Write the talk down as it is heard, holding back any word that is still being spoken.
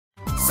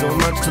so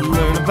much to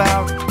learn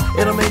about.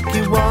 It'll make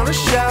you wanna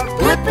shout,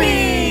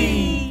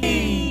 Blippi!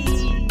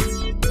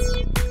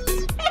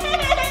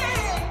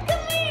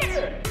 Come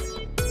here!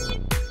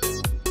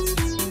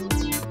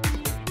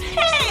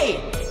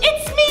 Hey,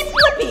 it's me,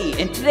 Blippi,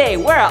 and today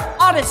we're at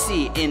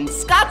Odyssey in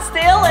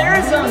Scottsdale,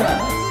 Arizona.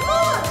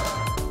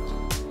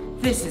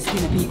 This is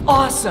gonna be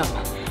awesome.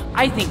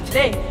 I think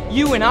today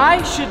you and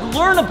I should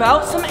learn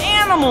about some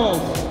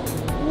animals.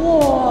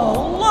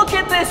 Whoa, look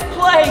at this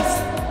place.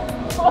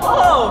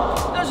 Whoa,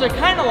 those are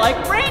kind of like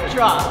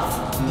raindrops.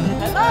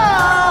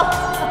 Hello?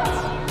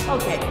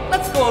 Okay,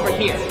 let's go over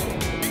here.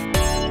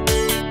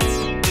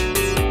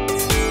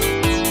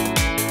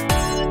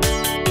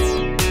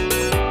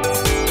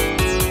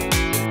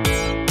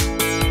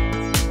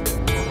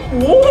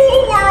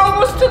 Whoa, we're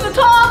almost to the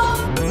top.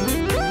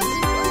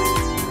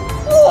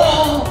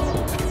 Whoa.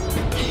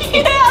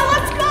 Yeah,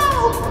 let's go.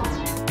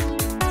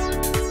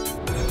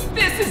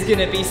 This is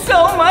gonna be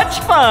so much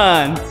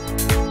fun.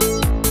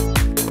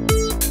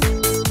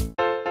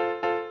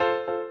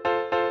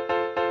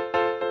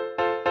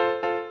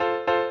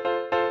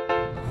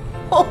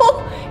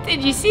 Oh,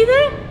 did you see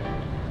that?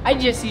 I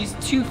just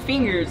used 2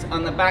 fingers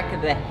on the back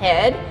of the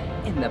head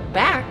and the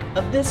back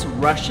of this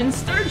Russian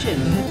sturgeon.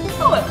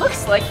 Oh, it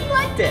looks like he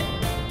liked it.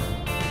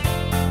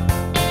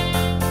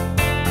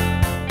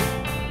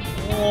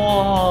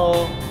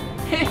 Whoa,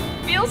 it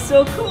feels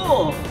so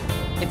cool.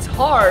 It's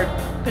hard,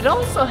 but it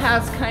also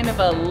has kind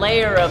of a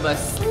layer of a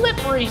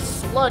slippery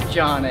sludge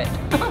on it.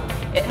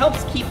 It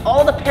helps keep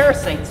all the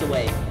parasites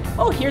away.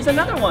 Oh, here's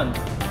another one.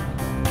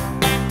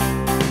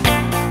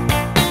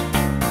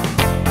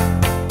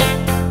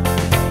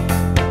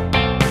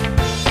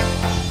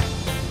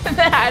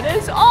 That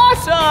is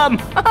awesome!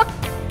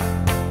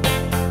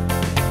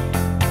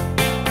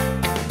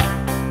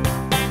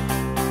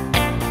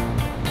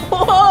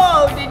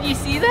 Whoa, did you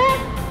see that?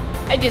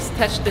 I just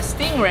touched the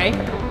stingray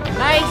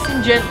nice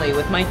and gently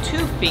with my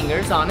 2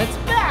 fingers on its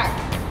back.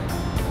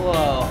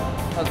 Whoa,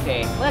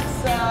 okay,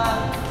 let's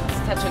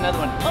touch another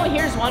one. Oh,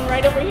 here's one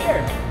right over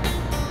here.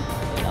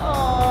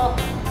 Oh,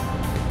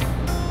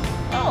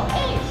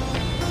 hey.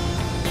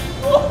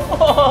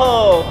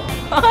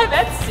 Whoa,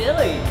 that's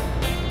silly.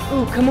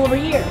 Ooh, come over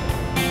here.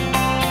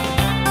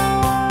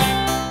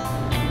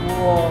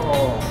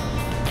 Whoa,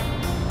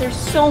 there's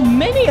so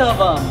many of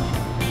them.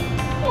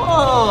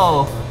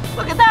 Whoa,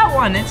 look at that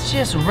one. It's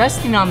just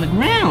resting on the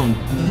ground.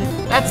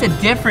 That's a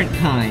different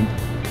kind.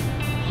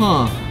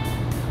 Huh.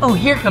 Oh,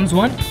 here comes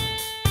one.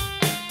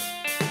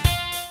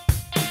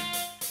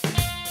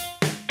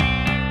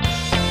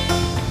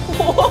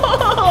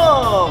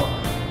 Whoa!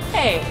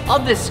 Hey,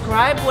 I'll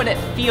describe what it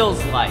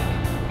feels like.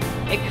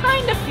 It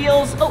kind of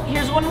feels, oh,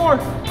 here's one more.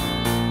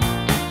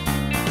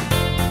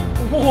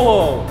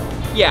 Whoa.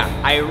 Yeah,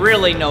 I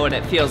really know what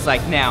it feels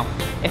like now.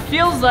 It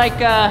feels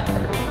like a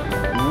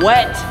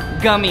wet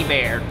gummy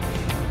bear.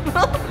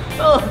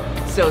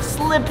 Oh, so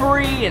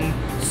slippery and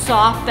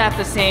soft at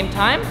the same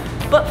time,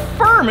 but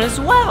firm as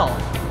well.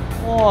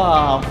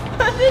 Wow,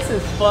 this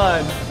is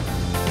fun.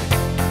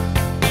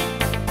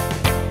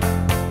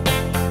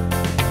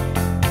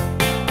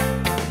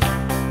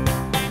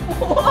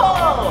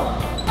 Whoa!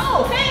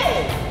 Oh,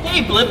 hey!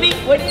 Hey, Blippi,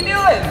 what are you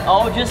doing?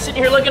 Oh, just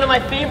sitting here looking at my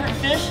favorite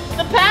fish,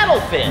 the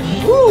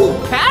paddlefish. Ooh,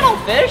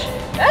 paddlefish?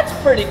 That's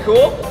pretty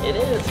cool. It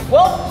is.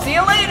 Well, see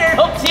you later.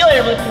 Oh, see you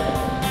later, Blippi.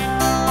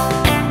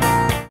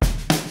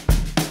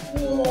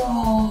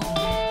 Whoa,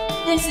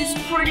 this is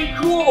pretty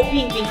cool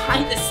being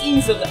behind the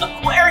scenes of the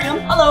aquarium.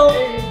 Hello.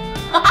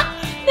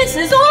 This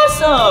is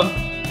awesome.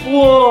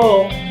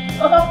 Whoa.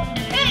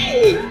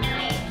 Hey,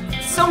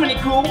 so many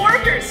cool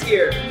workers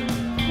here.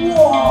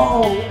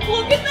 Whoa,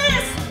 look at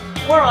this.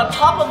 We're on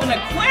top of an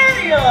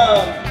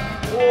aquarium.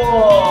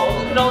 Whoa,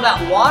 look at all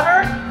that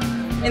water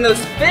and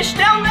those fish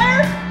down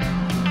there.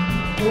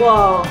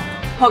 Whoa,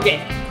 okay,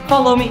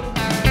 follow me.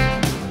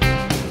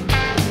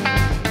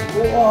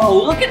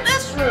 Whoa, look at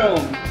this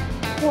room.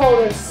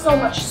 Whoa, there's so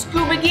much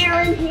scuba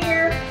gear in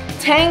here.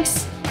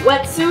 Tanks,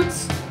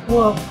 wetsuits.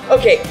 Whoa,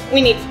 okay,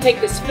 we need to take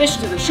this fish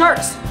to the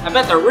sharks. I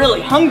bet they're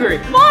really hungry.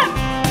 Come on.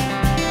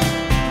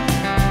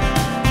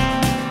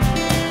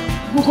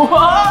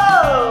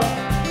 Whoa!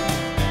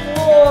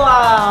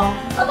 Wow!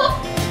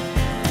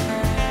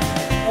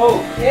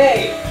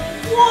 Okay.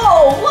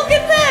 Whoa, look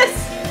at this!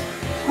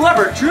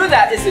 Whoever drew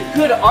that is a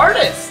good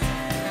artist.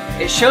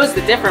 It shows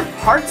the different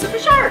parts of a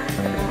shark.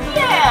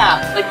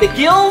 Yeah, like the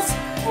gills.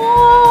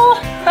 Whoa!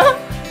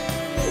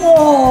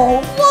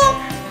 Whoa, look!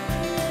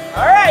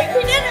 All right,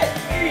 we did it.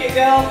 Here you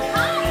go.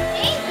 Hi,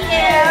 thank you.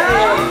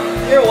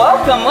 Yeah. You're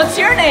welcome. What's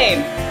your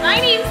name? My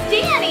name's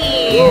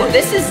Danny. Ooh,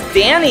 this is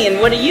Danny, and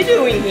what are you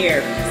doing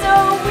here?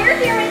 So we're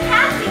here with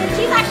Cassie, and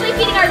she's actually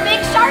feeding our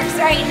big sharks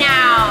right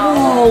now.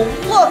 Oh,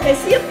 look, I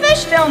see a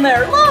fish down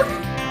there. Look.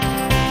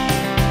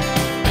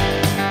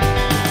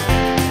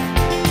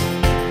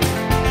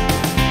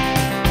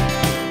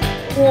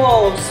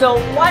 Whoa, so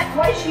why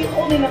is she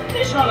holding a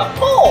fish on a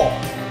pole?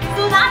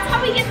 So that's how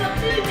we get the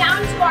food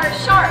down to our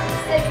sharks.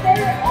 If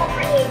they're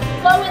already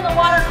low in the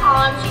water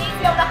column, she needs to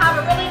be able to have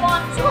a really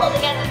long tool to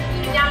get the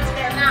food down to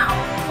their mouth.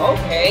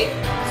 Okay,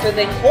 so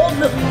they hold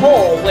the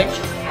pole, which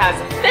has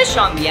a fish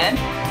on the end,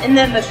 and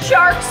then the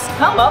sharks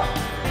come up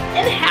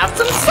and have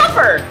some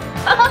supper.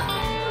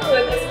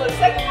 Ooh, this looks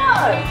like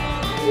fun.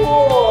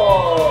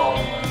 Whoa,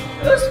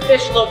 those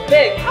fish look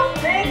big. How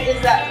big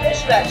is that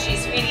fish that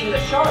she's feeding the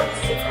sharks?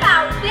 It's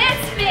about this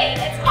big.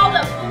 It's called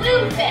a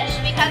blue fish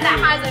because it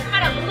has a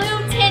kind of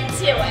blue tint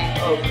to it.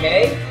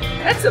 Okay,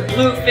 that's a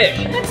blue fish.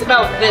 That's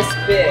about this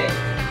big.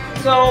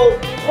 So,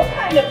 what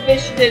kind of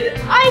fish did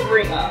I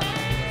bring up?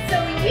 So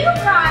you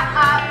brought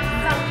up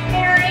some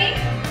herring,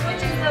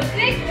 which is the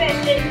big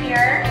fish in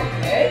here.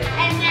 Okay.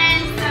 And then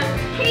some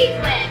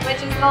piglet,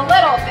 which is the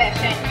little fish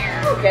in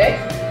here.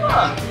 Okay.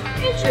 Huh.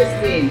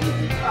 Interesting.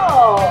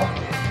 Oh.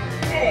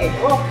 Hey,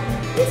 well,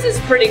 this is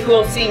pretty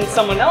cool seeing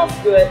someone else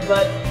do it,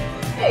 but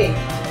hey,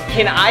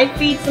 can I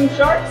feed some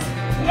sharks?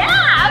 Yeah,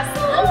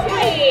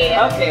 absolutely.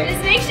 Okay.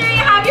 Just make sure you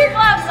have your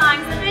gloves on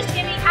because the fish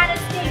can be kind of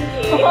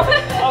stinky.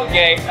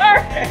 Okay,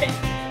 alright.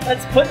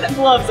 Let's put the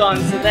gloves on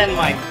so then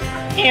my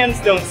hands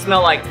don't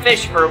smell like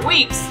fish for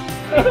weeks.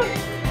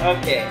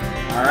 Okay,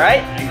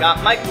 alright, I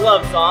got my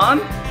gloves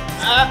on.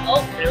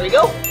 Oh, there we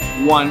go.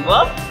 One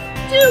glove,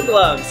 two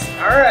gloves.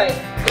 Alright,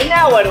 and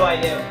now what do I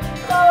do?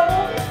 So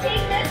we'll just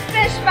take this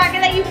fish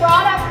bucket that you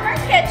brought up from our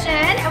kitchen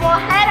and we'll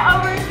head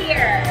over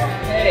here.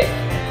 Okay,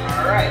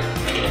 alright.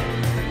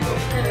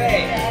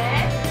 Okay.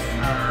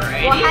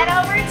 Alright. We'll head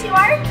over to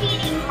our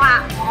feeding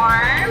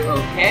platform.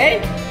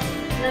 Okay.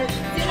 As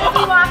soon as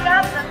we walk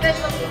up, the fish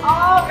will be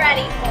all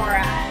ready for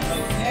us.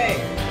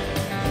 Okay.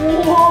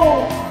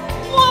 Whoa!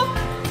 Look!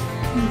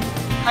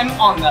 I'm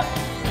on the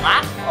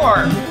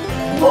platform.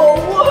 Whoa,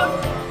 look!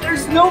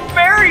 There's no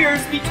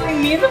barriers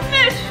between me and the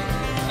fish.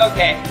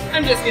 Okay,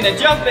 I'm just gonna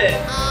jump in.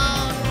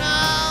 Oh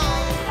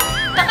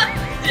no!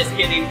 Just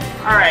kidding.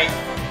 Alright,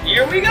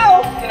 here we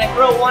go. Can I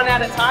throw one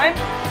at a time?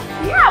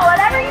 Yeah,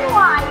 whatever you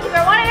want.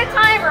 Either one at a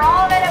time or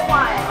all of it at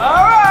once.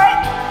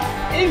 Alright!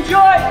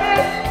 Enjoy,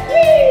 fish!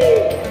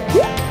 Whee!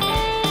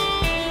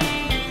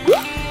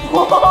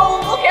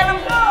 Whoa, look at them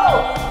go!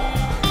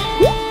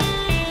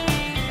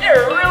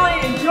 They're really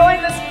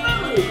enjoying this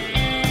food!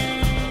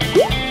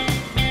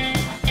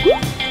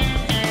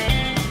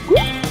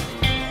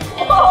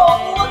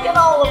 Whoa, look at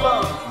all of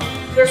them!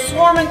 They're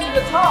swarming to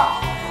the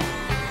top!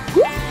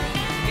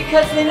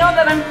 Because they know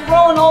that I'm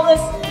throwing all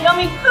this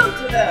yummy food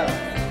to them!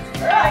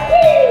 Alright,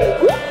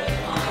 whee!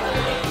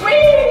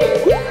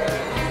 Whee!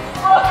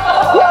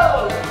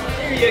 Whoa!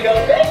 Here you go,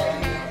 fish!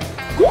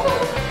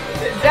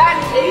 Is that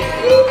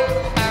tasty?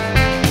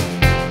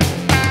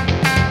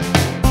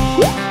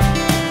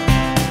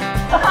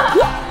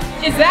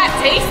 Is that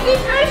tasty,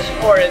 fish?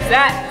 Or is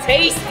that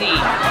tasty?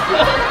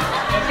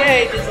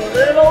 Okay, just a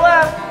little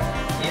left.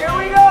 Here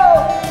we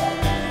go.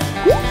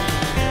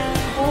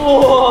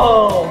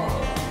 Whoa!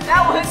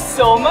 That was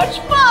so much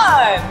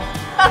fun!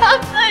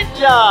 Good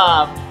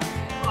job!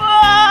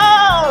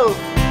 Whoa!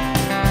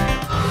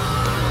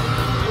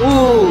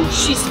 Ooh,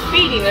 she's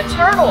feeding a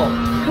turtle.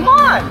 Come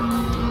on!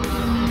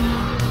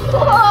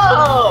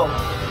 Whoa!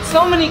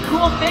 So many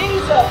cool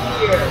things up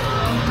here.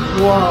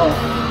 Whoa.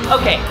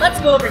 Okay, let's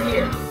go over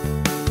here.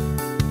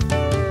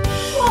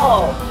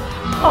 Whoa!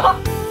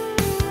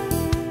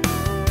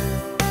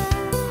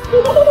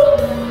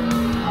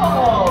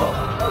 Oh,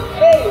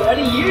 okay, what are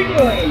you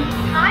doing?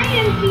 I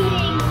am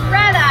feeding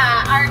Greta,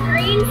 our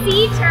green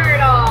sea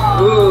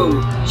turtle.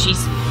 Ooh,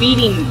 she's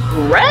feeding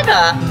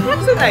Greta?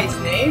 That's a nice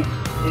name.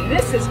 And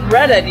this is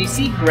Greta. Do you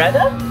see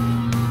Greta?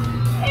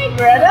 Hey,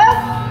 Greta.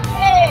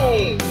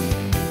 Hey.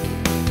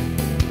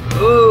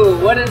 Ooh,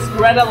 what does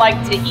Greta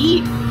like to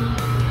eat?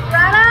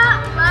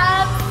 Greta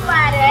loves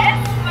lettuce,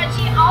 but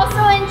she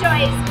also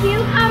enjoys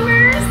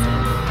cucumbers,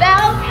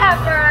 bell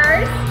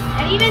peppers,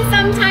 and even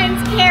sometimes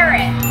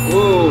carrots.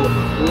 Ooh,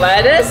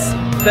 lettuce,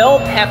 bell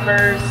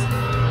peppers,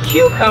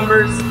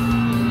 cucumbers,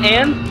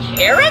 and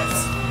carrots?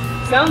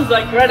 Sounds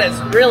like Greta's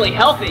really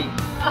healthy.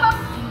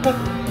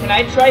 Can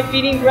I try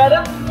feeding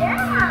Greta?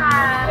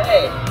 Yeah.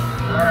 Hey,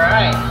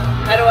 alright.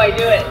 How do I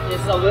do it?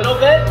 Just a little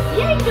bit?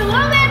 Yeah, just a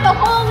little bit. The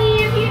whole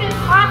leaf, you just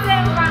toss it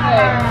in front of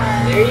her.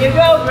 There you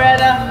go,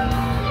 Greta.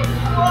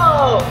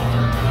 Whoa.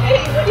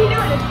 Hey, what are you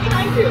doing? It's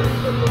behind you.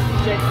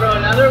 Should I throw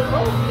another?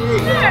 Oh, here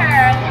you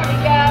Sure, there we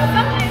go.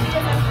 Sometimes you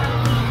just have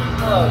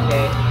go.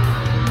 Okay.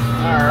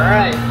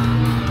 Alright.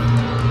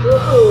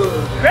 Ooh,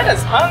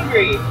 Greta's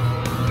hungry.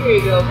 Here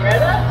you go,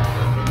 Greta.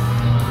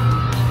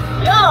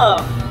 Yum.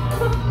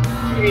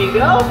 Here you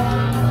go.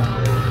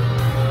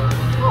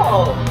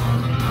 Oh,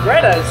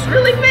 Greta is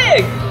really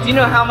big. Do you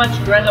know how much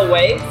Greta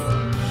weighs?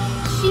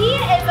 She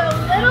is a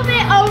little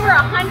bit over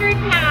 100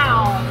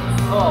 pounds.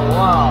 Oh,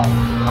 wow.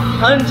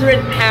 100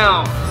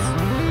 pounds.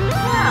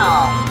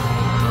 Wow.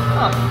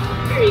 Huh.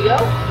 Here you go.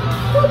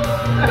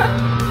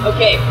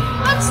 Okay,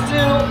 let's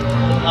do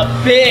a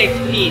big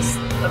piece.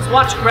 Let's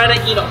watch Greta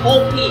eat a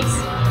whole piece.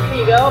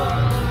 Here you go.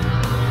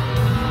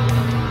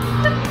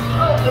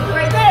 Oh, it's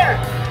right there.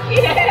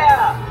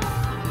 Yeah.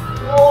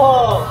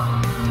 Whoa.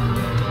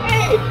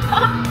 Hey.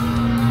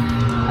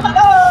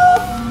 Hello.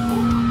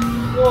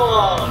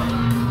 Whoa.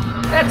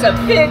 That's a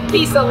big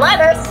piece of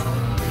lettuce.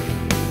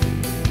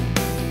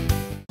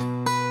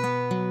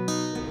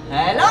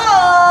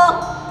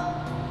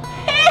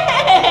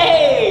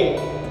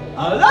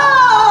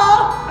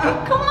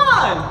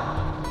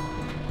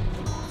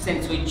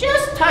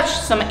 touch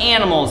some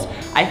animals,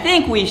 I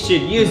think we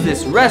should use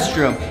this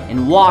restroom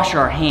and wash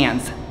our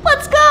hands.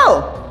 Let's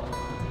go!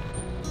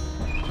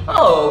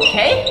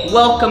 Okay,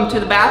 welcome to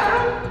the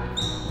bathroom.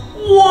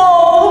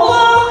 Whoa,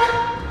 look!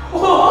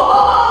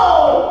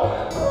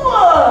 Whoa!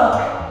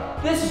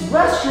 Look! This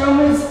restroom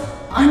is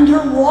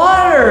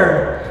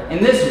underwater. And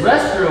this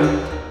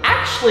restroom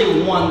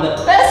actually won the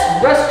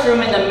best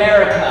restroom in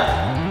America.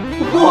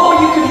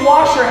 Whoa, you can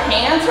wash your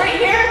hands right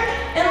here?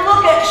 And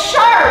look at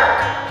sharks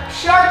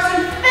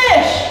and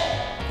fish.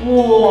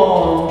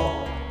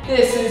 Whoa,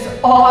 this is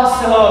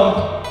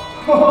awesome.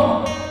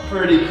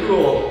 Pretty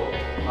cool.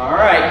 All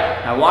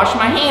right, I washed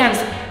my hands.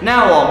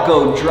 Now I'll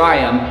go dry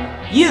them.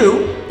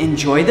 You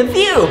enjoy the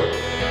view.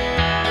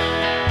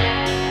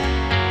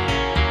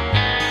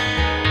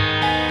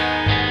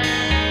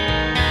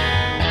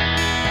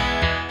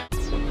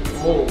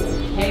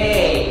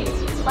 Okay,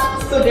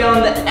 let's go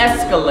down the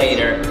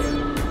escalator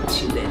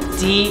to the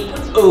deep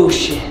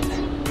ocean.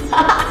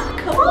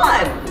 Come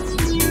on.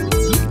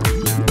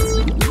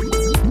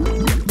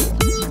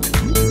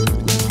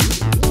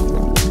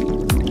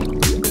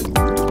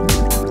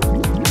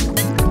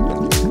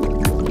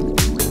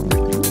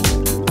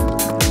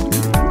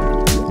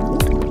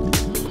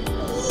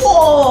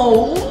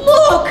 Whoa,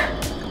 look!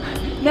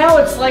 Now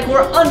it's like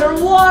we're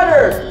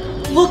underwater.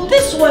 Look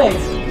this way.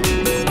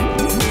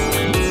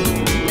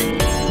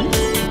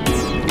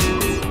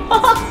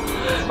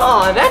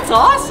 Oh, that's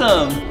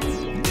awesome.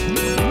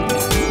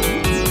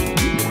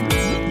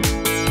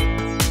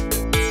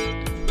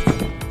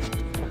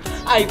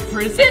 I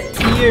present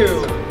to you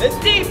the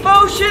Deep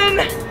Ocean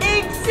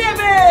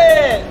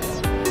Exhibit!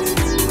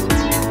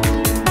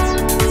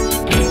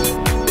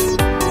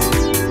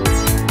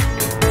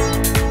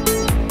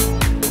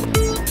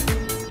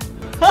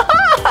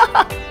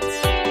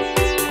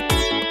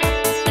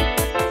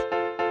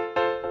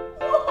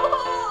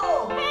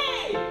 Whoa!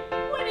 Hey!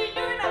 What are you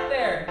doing up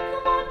there?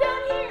 Come on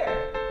down here.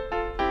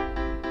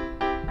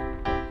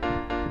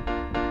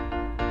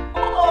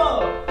 Whoa!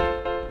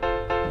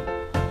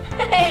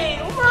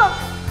 Hey, look!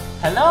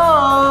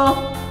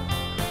 Hello!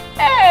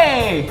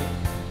 Hey!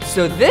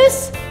 So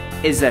this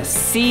is a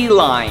sea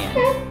lion.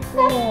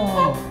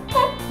 Whoa!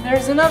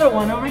 There's another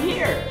one over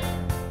here.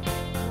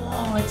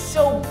 Whoa, it's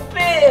so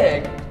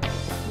big!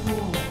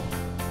 Whoa.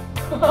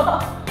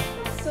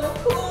 That's so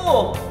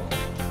cool!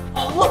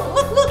 Oh, look!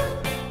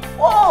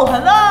 Whoa,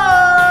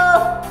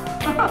 hello!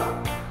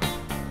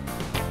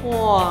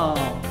 Whoa!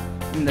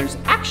 And there's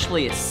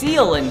actually a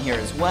seal in here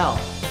as well.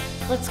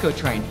 Let's go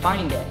try and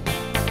find it.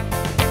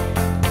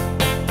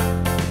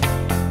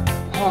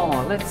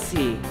 Oh, let's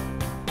see.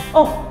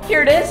 Oh,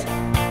 here it is.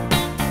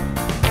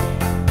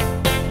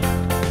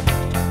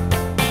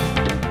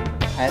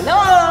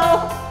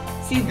 Hello!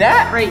 See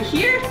that right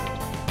here?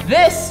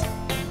 This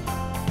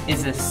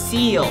is a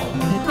seal.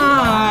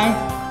 Hi.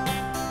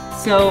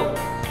 So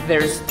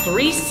there's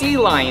 3 sea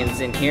lions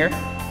in here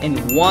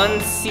and 1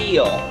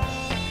 seal.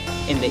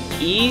 And the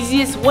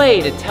easiest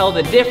way to tell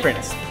the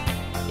difference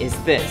is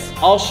this.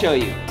 I'll show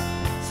you.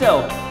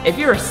 So if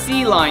you're a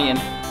sea lion,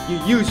 you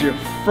use your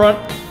front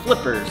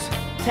flippers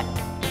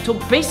to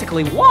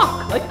basically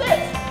walk like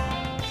this.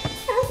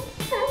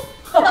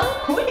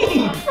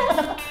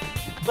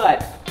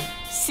 But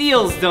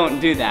seals don't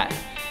do that.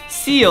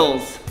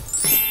 Seals,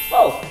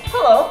 oh,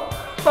 hello.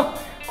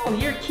 Oh,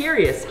 you're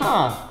curious,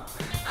 huh?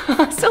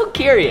 So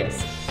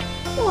curious.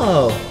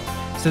 Whoa.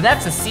 So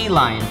that's a sea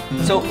lion.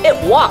 So it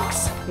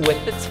walks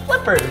with its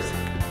flippers.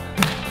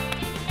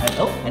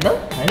 Hello.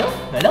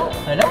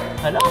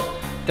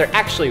 They're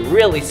actually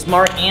really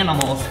smart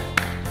animals.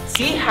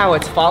 See how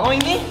it's following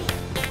me?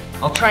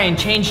 I'll try and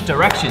change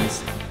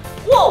directions.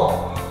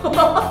 Whoa!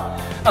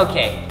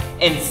 Okay,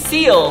 and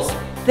seals,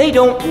 they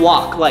don't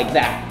walk like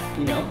that,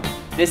 you know?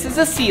 This is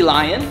a sea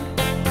lion.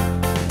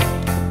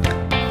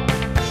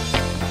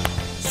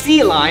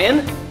 Sea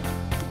lion.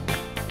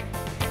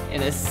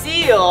 And a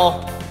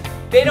seal,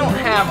 they don't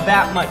have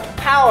that much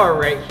power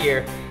right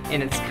here,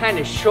 and it's kind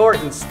of short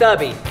and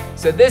stubby.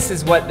 So this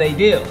is what they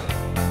do.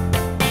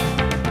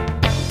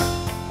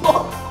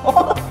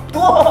 Whoa.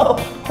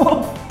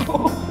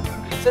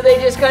 So they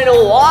just kind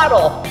of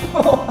waddle.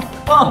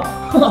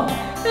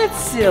 That's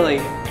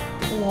silly.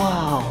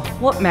 Wow,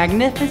 what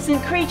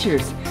magnificent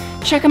creatures.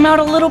 Check them out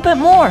a little bit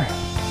more.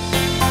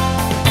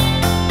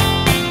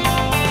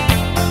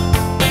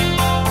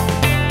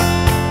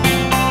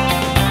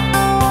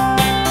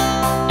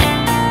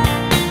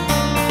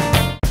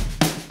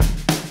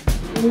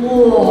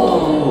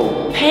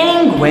 Whoa,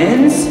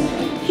 penguins?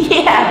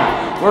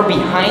 Yeah, we're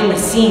behind the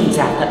scenes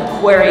at the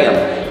aquarium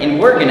and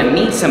we're gonna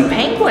meet some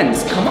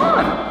penguins. Come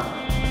on.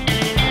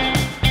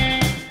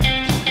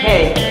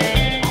 Okay,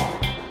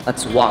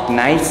 let's walk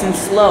nice and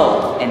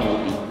slow and we'll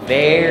be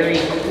very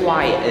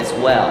quiet as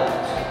well.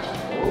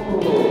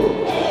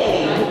 Ooh,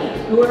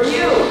 hey, who are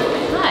you?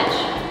 Hutch.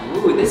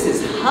 Ooh, this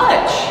is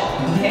Hutch.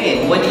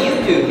 Hey, what do you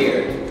do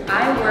here?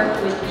 I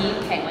work with the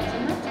penguins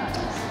and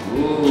reptiles.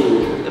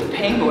 Ooh, the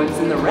penguins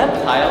and the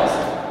reptiles.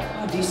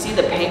 Oh, do you see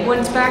the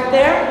penguins back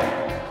there?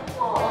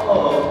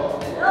 Oh,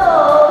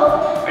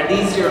 hello. Are Are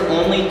these your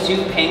only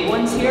 2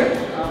 penguins here?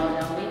 Oh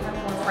no, we have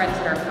more friends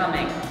that are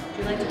coming. Would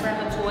you like to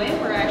grab a toy?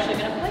 We're actually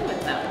going to play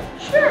with them.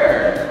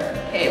 Sure.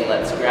 Okay,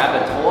 let's grab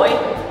a toy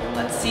and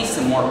let's see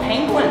some more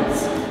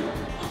penguins.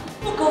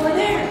 Look over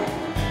there.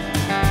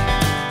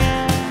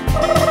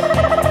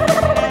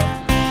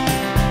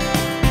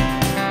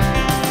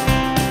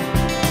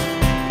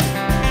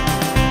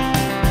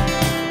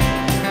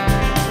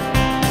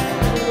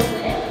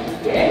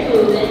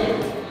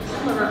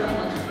 Some of our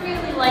penguins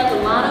really like a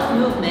lot of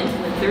movement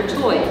with their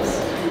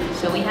toys.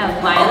 So we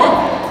have Violet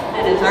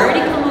that has already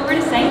come over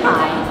to say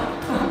hi.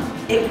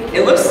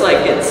 It looks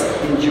like it's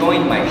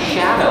enjoying my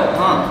shadow,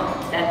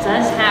 huh? That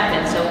does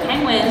happen. So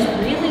penguins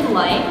really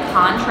like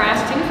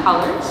contrasting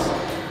colors.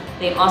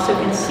 They also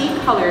can see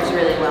colors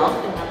really well.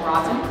 They have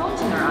rods and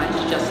cones in their eyes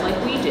just like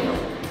we do.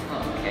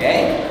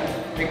 Okay.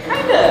 They're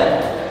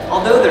kinda,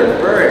 although they're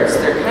birds,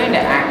 they're kinda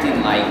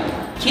acting like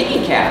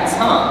kitty cats,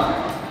 huh?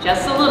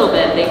 Just a little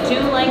bit. They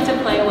do like to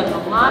play with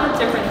a lot of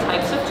different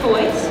types of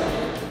toys.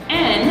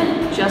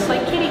 And just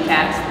like kitty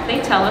cats, they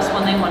tell us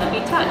when they want to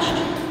be touched.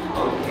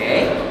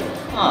 Okay.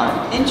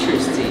 Huh,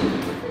 interesting.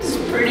 This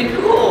is pretty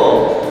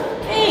cool.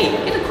 Hey,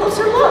 get a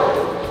closer look.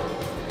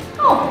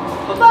 Oh,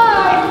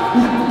 bye-bye.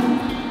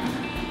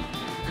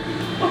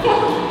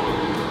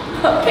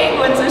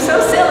 Penguins are so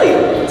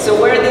silly.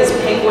 So where are these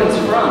penguins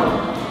from?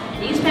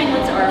 These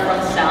penguins are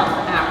from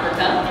South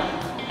Africa.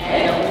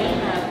 And we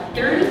have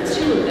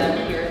 32 of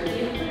them here at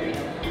the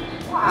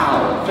aquarium.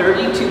 Wow,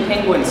 32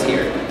 penguins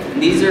here.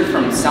 And these are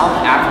from South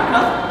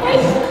Africa?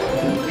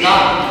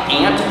 Not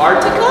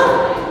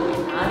Antarctica?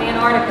 Not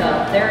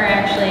Antarctica. They're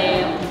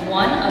actually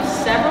one of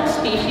several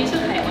species of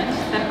penguins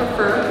that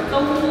prefer the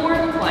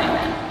warm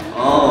climate.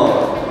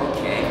 Oh,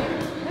 okay.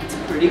 That's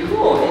pretty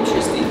cool.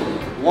 Interesting.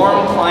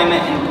 Warm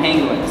climate and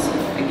penguins.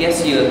 I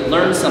guess you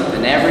learn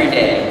something every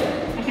day.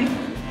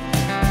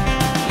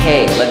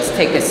 Hey, let's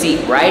take a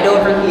seat right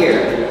over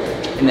here.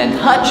 And then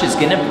Hutch is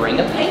gonna bring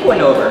a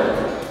penguin over.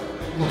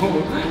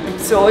 I'm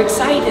so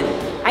excited.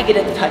 I get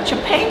to touch a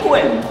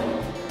penguin.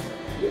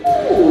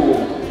 Ooh,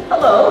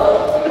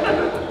 hello.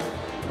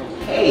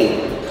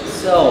 Okay,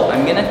 so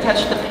I'm gonna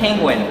touch the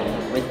penguin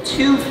with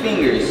 2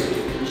 fingers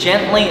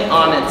gently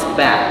on its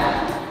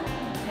back.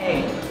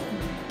 Hey,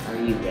 are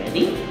you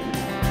ready?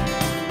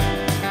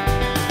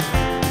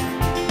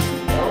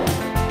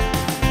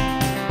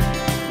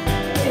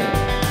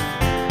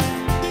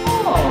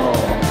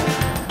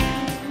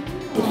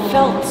 It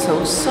felt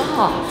so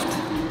soft.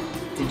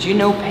 Did you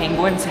know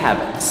penguins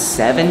have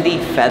 70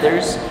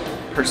 feathers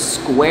per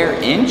square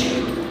inch?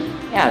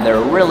 Yeah, they're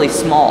really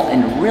small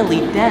and really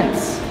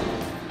dense.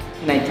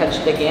 Can I touch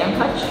it again,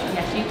 Hutch?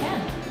 Yes, you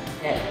can.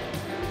 Okay.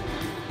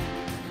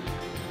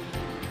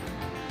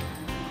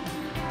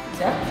 Does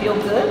that feel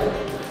good?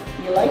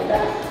 You like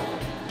that?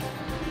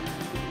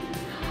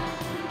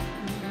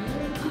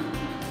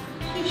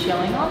 She's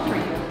showing off for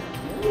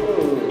you.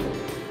 Ooh.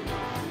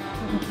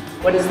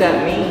 What does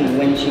that mean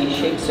when she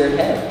shakes her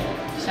head?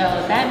 So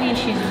that means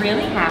she's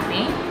really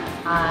happy,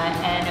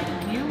 and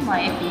you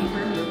might be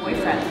her new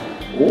boyfriend.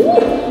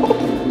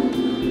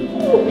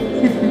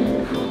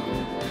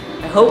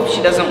 I hope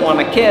she doesn't want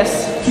to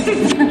kiss.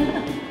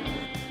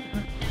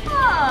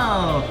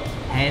 Oh,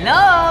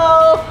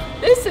 hello.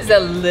 This is a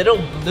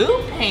little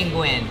blue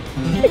penguin.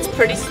 It's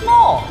pretty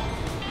small.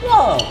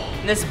 Whoa,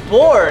 this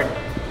board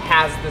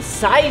has the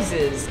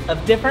sizes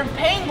of different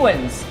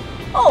penguins.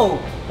 Oh,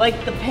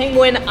 like the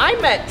penguin I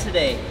met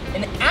today,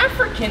 an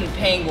African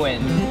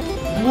penguin.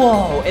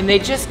 Whoa, and they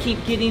just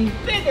keep getting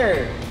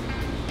bigger.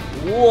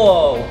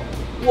 Whoa,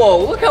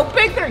 whoa, look how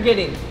big they're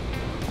getting.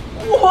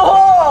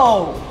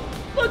 Whoa,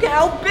 look at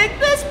how big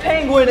this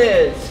penguin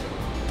is.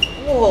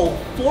 Whoa,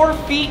 4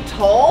 feet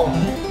tall,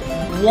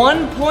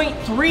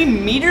 1.3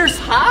 meters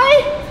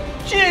high?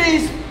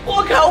 Jeez,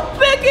 look how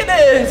big it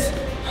is.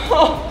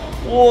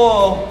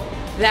 Whoa,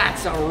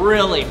 that's a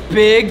really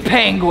big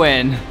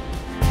penguin.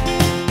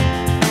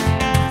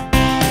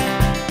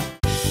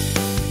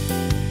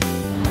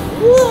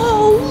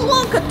 Whoa,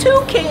 look, a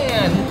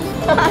toucan!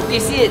 Do you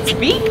see its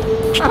beak?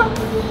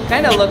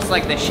 Kind of looks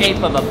like the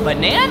shape of a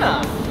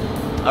banana.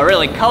 A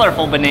really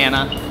colorful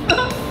banana.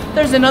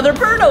 There's another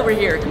bird over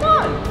here, come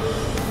on.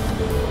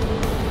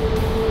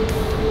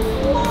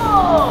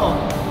 Whoa,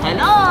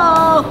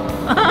 hello!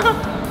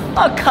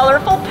 A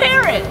colorful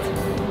parrot.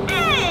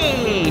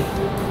 Hey,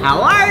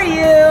 how are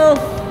you?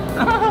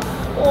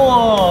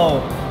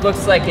 Whoa,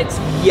 looks like it's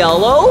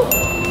yellow,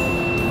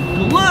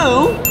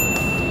 blue,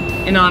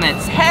 and on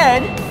its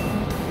head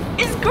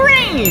is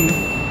green.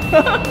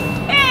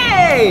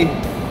 Hey!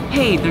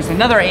 Hey, there's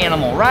another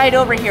animal right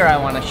over here I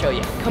want to show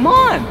you. Come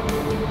on.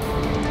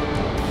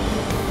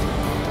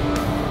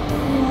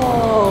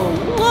 Whoa,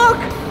 look!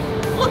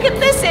 Look at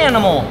this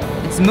animal.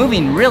 It's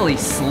moving really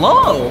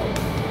slow.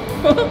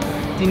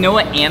 Do you know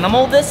what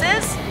animal this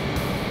is?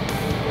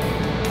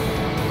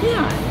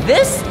 Yeah,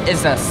 this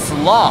is a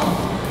sloth.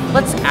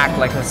 Let's act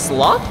like a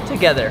sloth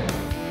together.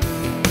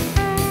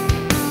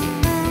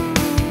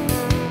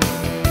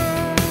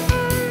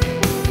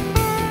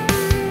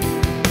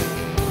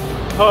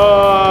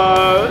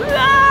 Hello!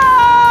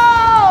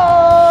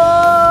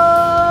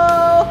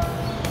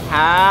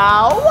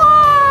 How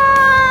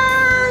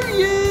are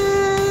you?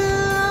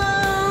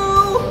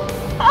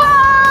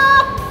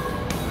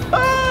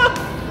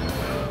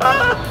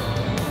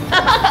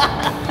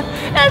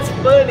 That's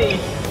funny.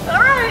 All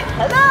right,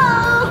 hello.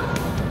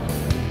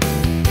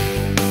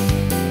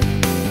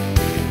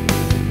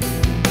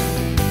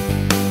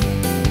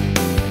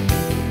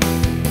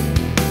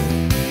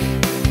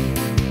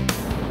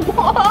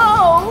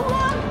 Whoa,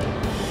 look.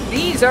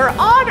 These are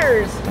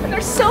otters, and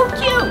they're so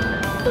cute.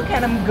 Look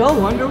at them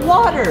go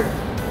underwater.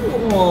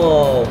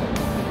 Whoa.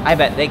 I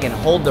bet they can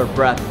hold their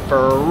breath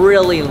for a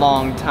really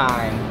long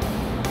time.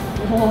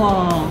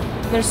 Whoa,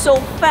 they're so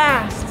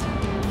fast.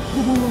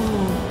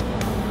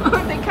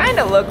 Whoa. They kind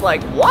of look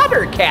like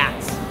water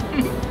cats,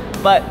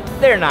 but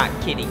they're not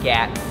kitty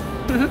cats.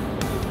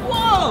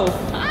 Whoa,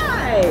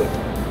 hi.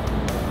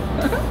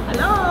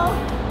 Hello.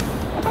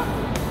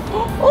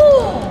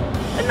 Oh,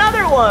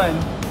 another one.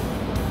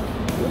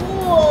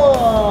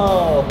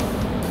 Whoa.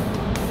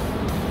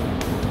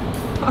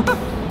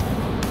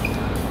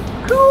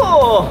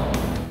 Cool.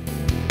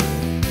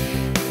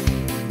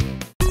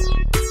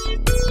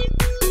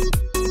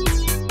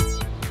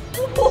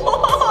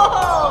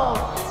 Whoa.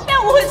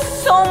 That was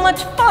so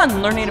much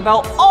fun learning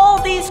about all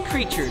these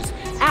creatures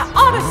at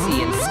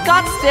Odyssey in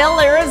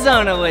Scottsdale,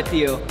 Arizona with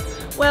you.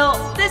 Well,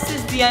 this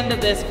is the end of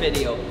this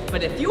video,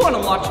 but if you want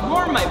to watch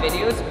more of my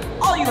videos,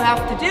 all you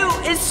have to do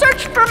is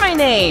search for my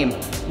name.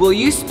 Will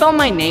you spell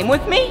my name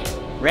with me?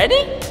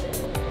 Ready?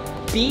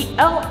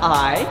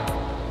 B-L-I-P-P-I.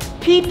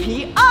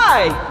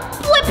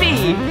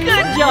 Blippi!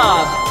 Good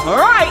job! All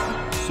right,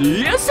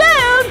 see you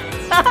soon!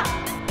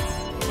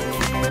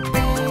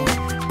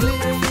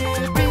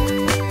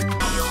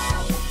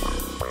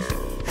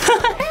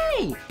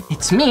 Hey,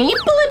 it's me,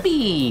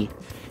 Blippi.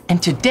 And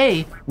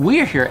today,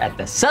 we're here at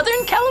the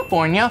Southern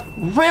California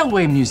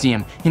Railway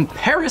Museum in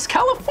Paris,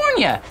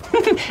 California.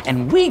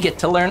 And we get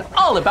to learn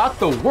all about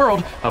the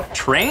world of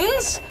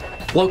trains,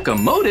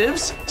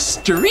 locomotives,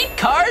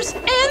 streetcars,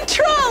 and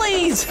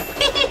trolleys.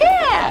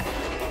 Yeah!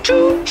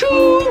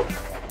 Choo-choo!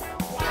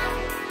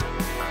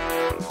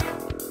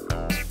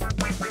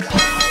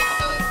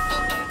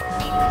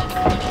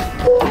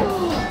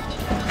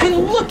 And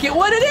look at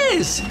what it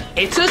is!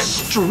 It's a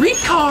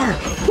streetcar!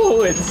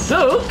 Oh, it's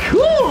so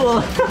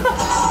cool!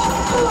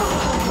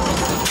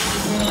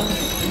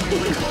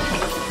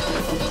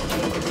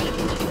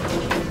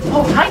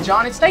 Oh, hi,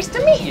 John. It's nice to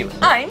meet you.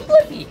 I'm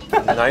Blippi.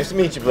 Nice to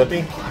meet you,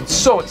 Blippi. I'm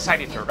so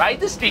excited to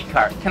ride the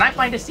streetcar. Can I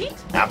find a seat?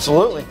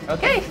 Absolutely.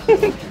 Okay.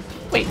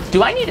 Wait,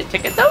 do I need a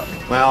ticket, though?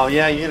 Well,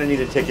 yeah, you're gonna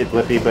need a ticket,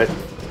 Blippi, but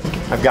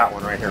I've got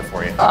one right here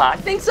for you. Aw,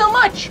 thanks so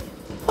much.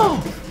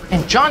 Oh,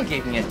 and John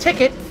gave me a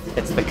ticket.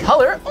 It's the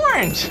color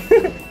orange.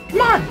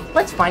 Come on,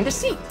 let's find a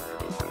seat.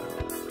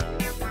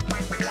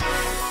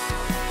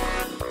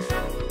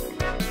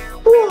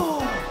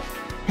 Whoa,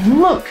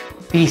 and look,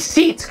 these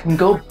seats can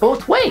go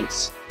both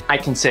ways. I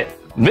can sit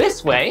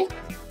this way,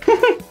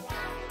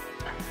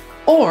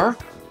 or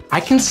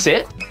I can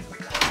sit,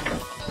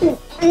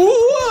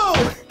 whoa,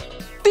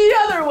 the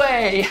other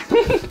way.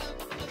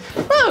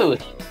 Whoa.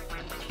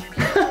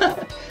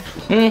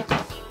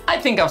 I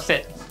think I'll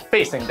sit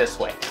facing this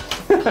way.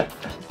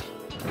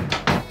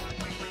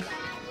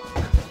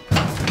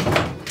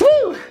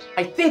 Woo!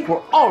 I think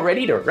we're all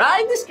ready to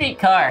ride the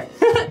streetcar.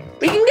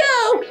 We can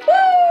go!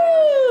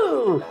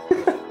 Woo!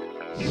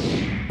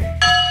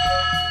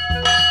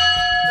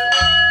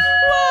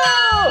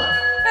 Whoa!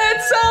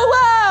 It's so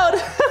loud!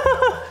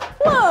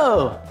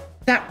 Whoa!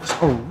 That was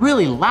a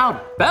really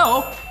loud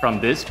bell from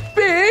this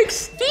big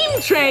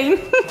steam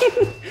train.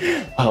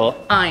 Well,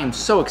 I am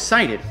so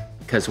excited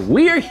because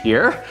we're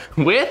here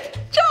with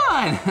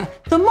John,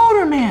 the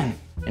motorman,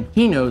 and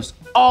he knows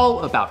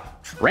all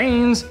about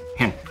trains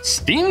and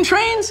steam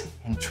trains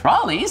and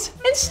trolleys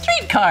and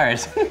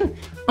streetcars.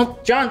 Oh,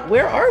 John,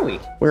 where are we?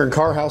 We're in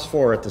Car House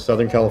 4 at the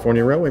Southern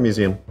California Railway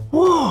Museum.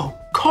 Whoa,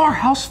 Car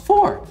House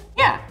 4.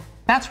 Yeah,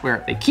 that's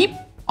where they keep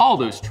all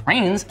those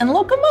trains and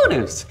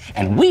locomotives,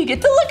 and we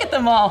get to look at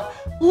them all.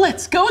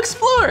 Let's go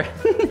explore.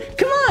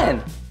 Come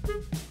on.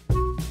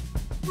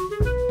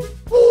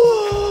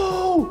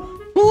 Whoa,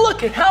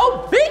 look at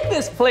how big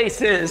this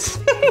place is.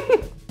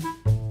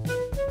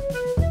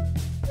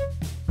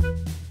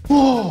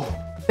 Whoa,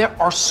 there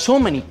are so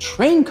many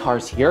train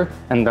cars here,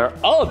 and they're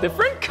all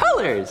different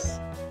colors.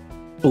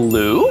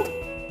 Blue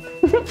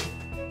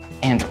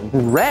and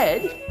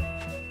red,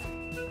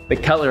 the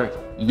color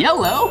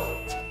yellow.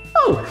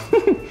 Oh,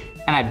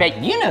 and I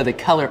bet you know the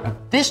color of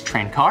this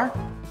train car.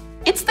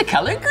 It's the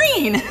color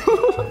green.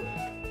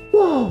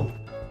 Whoa,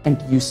 and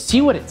do you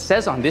see what it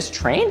says on this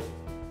train?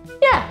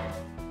 Yeah,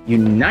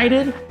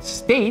 United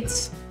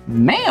States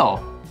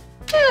Mail.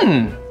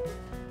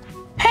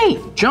 Hey,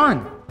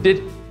 John,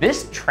 did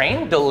this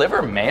train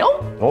deliver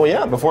mail? Oh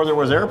yeah, before there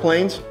was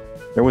airplanes,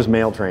 there was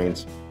mail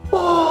trains.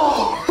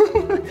 Whoa,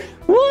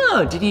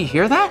 whoa, did you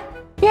hear that?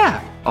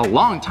 Yeah, a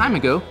long time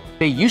ago,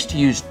 they used to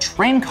use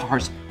train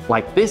cars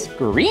like this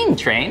green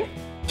train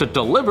to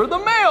deliver the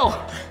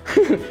mail.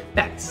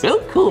 That's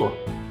so cool.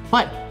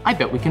 But I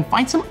bet we can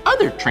find some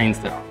other trains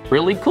that are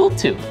really cool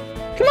too.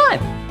 Come on.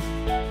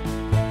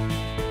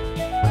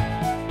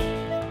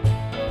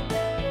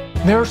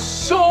 They're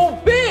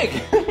so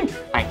big.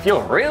 I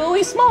feel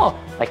really small,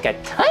 like a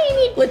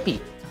tiny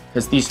Blippi,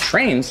 because these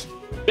trains,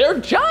 they're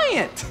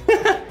giant.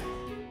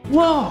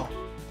 Whoa,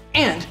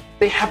 and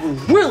they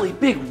have really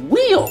big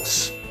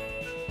wheels.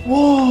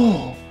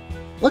 Whoa,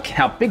 look at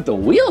how big the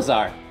wheels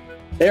are.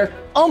 They're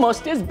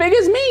almost as big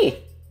as me.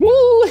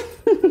 Woo.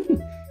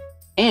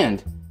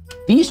 And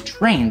these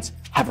trains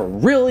have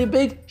really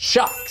big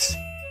shocks.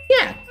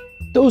 Yeah,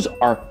 those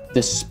are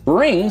the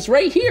springs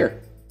right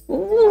here.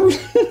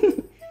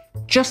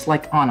 Just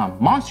like on a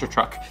monster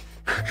truck.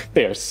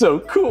 They're so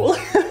cool.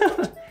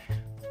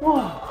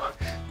 Whoa,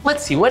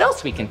 let's see what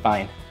else we can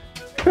find.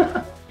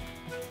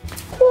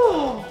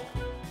 Whoa,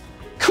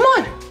 come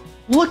on,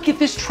 look at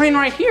this train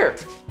right here.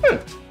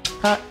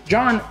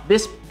 John,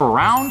 this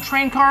brown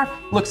train car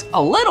looks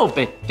a little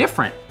bit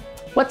different.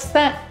 What's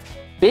that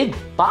big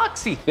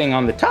boxy thing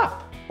on the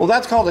top? Well,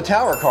 that's called a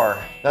tower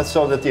car. That's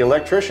so that the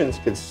electricians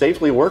could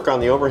safely work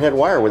on the overhead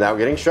wire without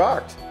getting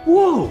shocked.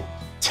 Whoa,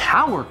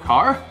 tower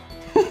car?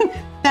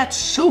 That's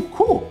so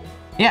cool.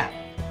 Yeah,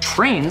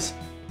 trains,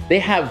 they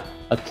have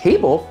a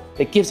cable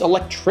that gives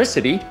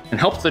electricity and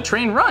helps the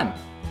train run.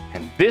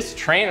 And this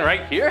train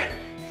right here,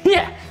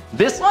 yeah,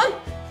 this one,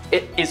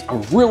 it is a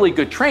really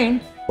good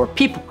train where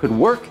people could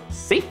work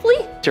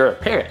safely to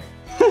repair it.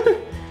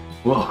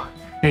 Whoa,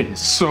 it is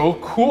so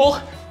cool.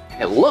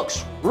 And it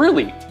looks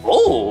really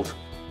old.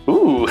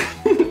 Ooh,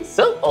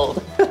 so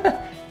old.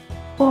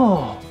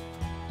 Whoa,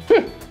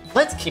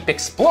 let's keep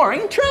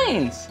exploring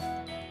trains.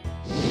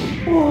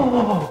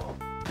 Whoa,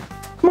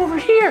 come over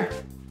here.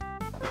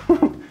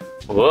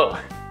 Whoa,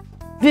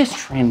 this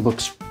train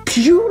looks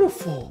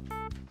beautiful.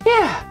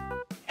 Yeah,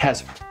 it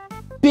has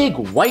big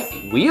white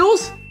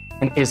wheels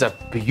and is a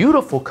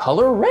beautiful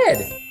color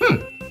red.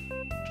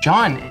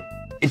 John,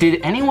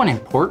 did anyone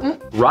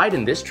important ride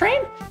in this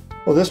train?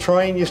 Well, this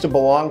train used to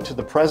belong to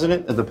the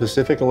president of the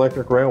Pacific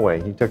Electric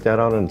Railway. He took that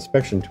on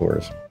inspection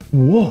tours.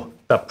 Whoa,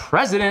 the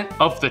president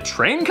of the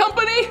train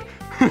company?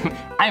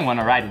 I want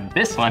to ride in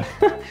this one.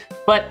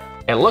 But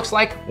it looks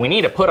like we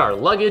need to put our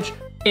luggage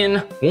in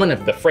one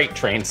of the freight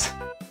trains.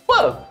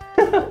 Whoa.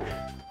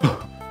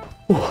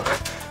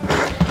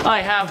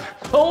 I have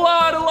a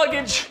lot of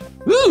luggage.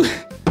 Ooh.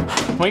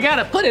 We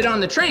gotta put it on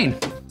the train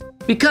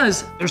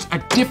because there's a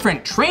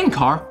different train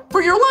car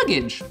for your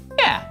luggage.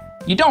 Yeah,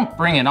 you don't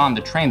bring it on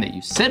the train that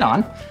you sit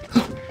on.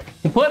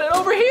 You put it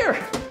over here.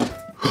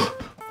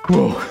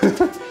 Whoa.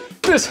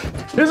 This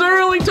is a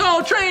really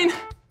tall train.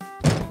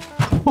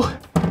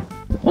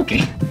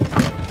 Okay.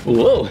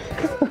 Whoa.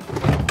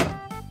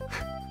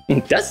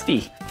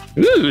 Dusty.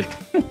 Ooh.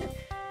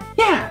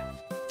 Yeah,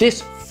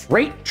 this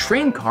freight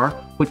train car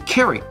would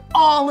carry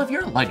all of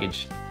your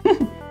luggage.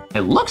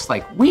 It looks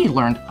like we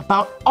learned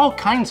about all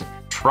kinds of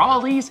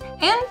trolleys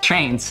and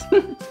trains.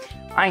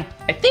 I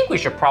think we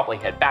should probably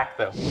head back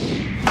though.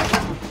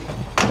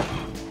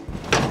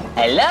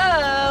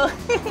 Hello.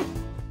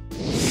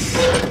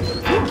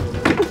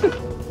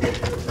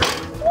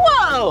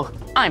 Whoa,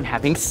 I'm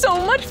having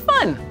so much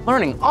fun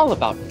learning all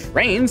about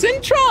trains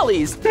and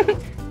trolleys.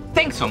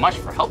 Thanks so much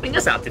for helping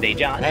us out today,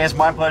 John. Hey, it's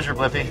my pleasure,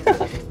 Blippi.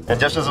 And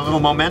just as a little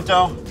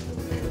memento,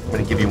 I'm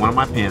gonna give you one of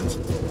my pins.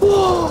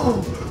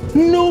 Whoa,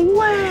 no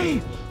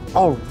way!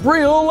 A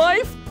real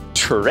life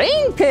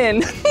train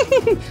pin.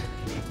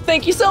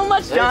 Thank you so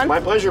much, John. Hey, it's my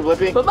pleasure,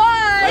 Blippi.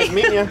 Bye-bye. Nice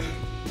meeting you.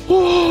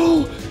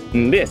 Whoa,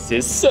 this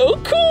is so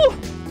cool.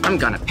 I'm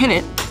gonna pin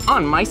it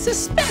on my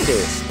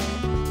suspenders.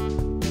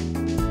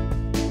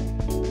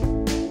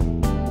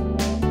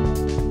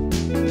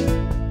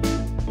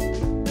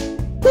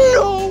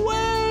 No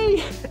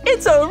way!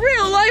 It's a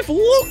real-life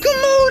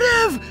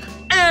locomotive,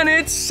 and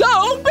it's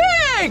so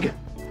big!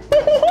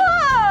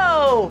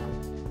 Whoa!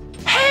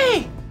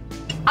 Hey,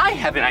 I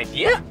have an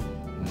idea.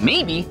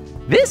 Maybe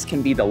this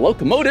can be the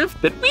locomotive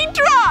that we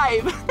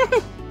drive.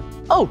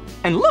 Oh,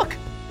 and look,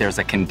 there's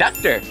a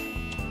conductor.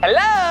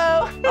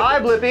 Hello. Hi,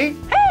 Blippi.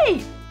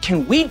 Hey,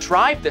 can we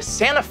drive the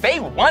Santa Fe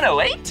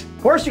 108?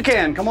 Of course you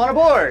can. Come on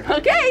aboard.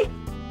 Okay.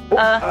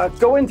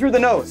 Go in through the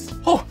nose.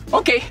 Oh,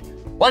 okay.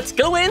 Let's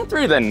go in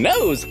through the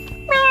nose.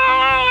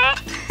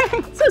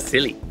 So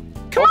silly.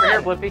 Come Over on.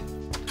 here, Blippi.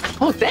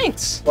 Oh,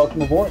 thanks.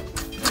 Welcome aboard.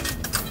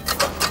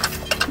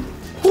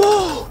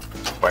 Whoa,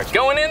 we're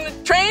going in the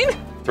train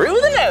through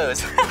the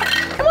nose.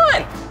 Come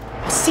on,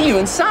 I'll see you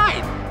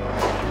inside.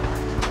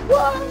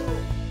 Whoa.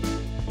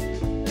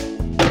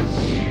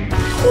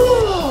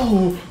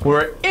 Whoa,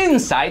 we're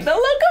inside the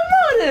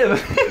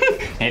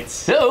locomotive. It's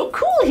so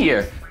cool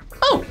here.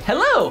 Oh,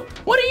 hello,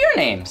 what are your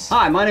names?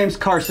 Hi, my name's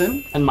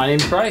Carson. And my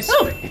name's Bryce.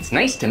 Oh, it's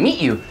nice to meet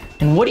you.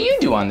 And what do you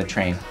do on the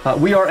train?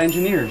 We are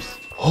engineers.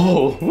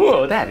 Oh,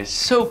 whoa, that is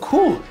so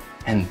cool.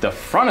 And the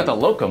front of the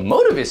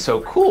locomotive is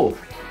so cool.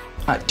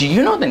 Do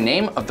you know the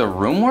name of the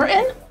room we're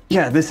in?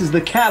 Yeah, this is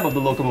the cab of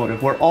the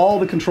locomotive where all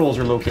the controls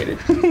are located.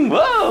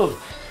 Whoa,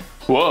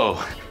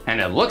 whoa, and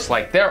it looks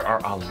like there are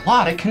a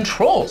lot of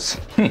controls.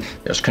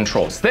 There's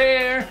controls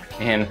there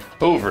and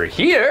over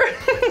here.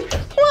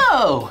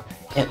 Whoa,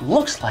 it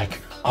looks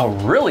like a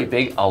really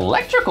big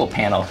electrical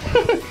panel.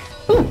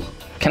 Ooh,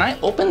 can I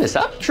open this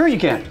up? Sure you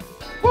can.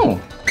 Oh,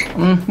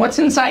 what's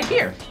inside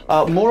here?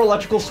 More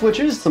electrical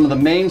switches, some of the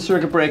main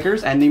circuit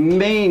breakers, and the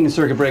main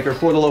circuit breaker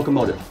for the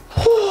locomotive.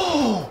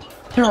 Whoa,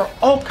 there are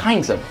all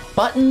kinds of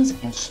buttons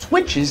and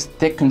switches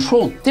that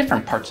control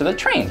different parts of the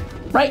train.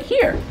 Right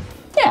here.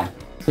 Yeah,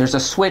 there's a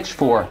switch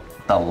for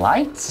the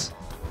lights,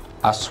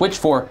 a switch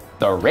for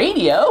the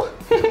radio,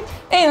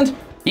 and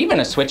even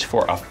a switch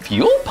for a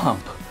fuel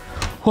pump.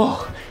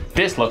 Whoa,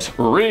 this looks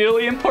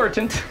really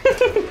important.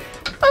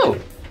 Oh,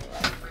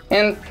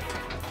 and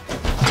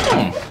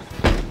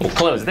we'll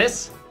close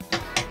this.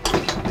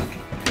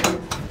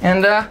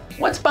 And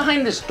what's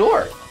behind this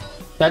door?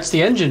 That's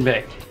the engine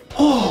bay.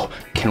 Oh,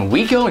 can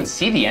we go and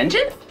see the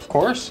engine? Of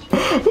course.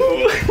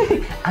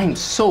 I'm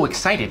so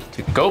excited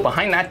to go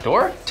behind that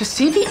door to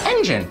see the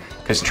engine,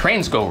 because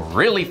trains go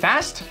really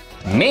fast.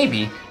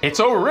 Maybe it's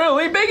a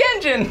really big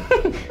engine.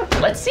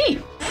 Let's see.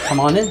 Come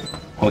on in.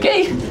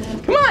 Okay,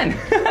 come on.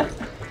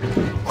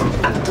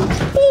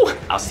 Ooh,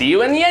 I'll see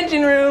you in the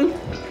engine room.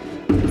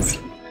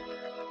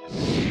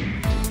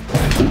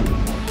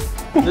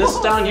 This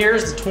down here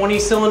is the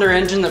 20-cylinder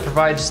engine that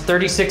provides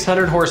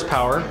 3,600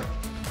 horsepower.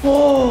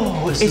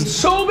 Whoa, it's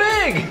so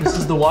big. This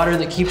is the water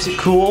that keeps it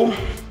cool.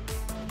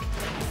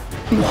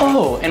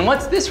 Whoa, and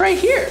what's this right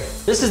here?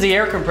 This is the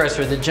air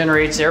compressor that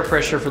generates air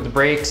pressure for the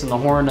brakes and the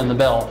horn and the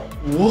bell.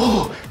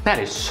 Whoa, that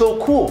is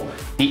so cool.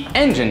 The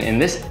engine in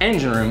this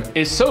engine room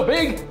is so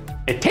big,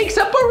 it takes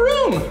up a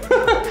room.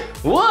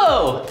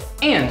 Whoa,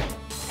 and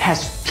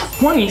has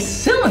 20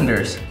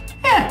 cylinders.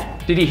 Yeah,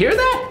 did you hear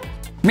that?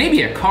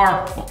 Maybe a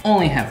car will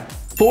only have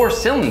 4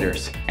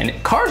 cylinders, and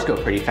cars go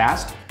pretty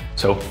fast.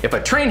 So if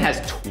a train has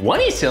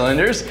 20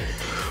 cylinders,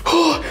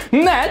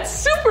 that's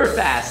super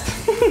fast.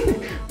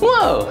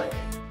 Whoa,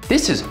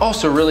 this is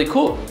also really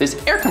cool.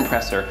 This air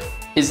compressor,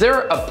 is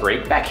there a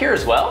brake back here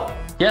as well?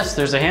 Yes,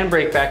 there's a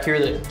handbrake back here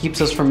that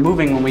keeps us from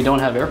moving when we don't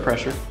have air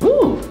pressure.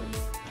 Ooh,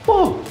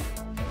 whoa,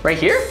 right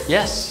here?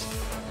 Yes.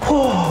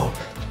 Whoa,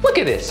 look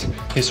at this.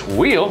 This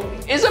wheel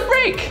is a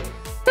brake.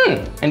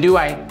 And do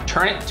I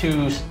turn it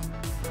to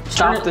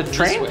stop the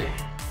train? This way.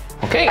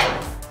 Okay.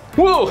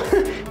 Whoa,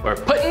 we're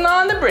putting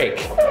on the brake.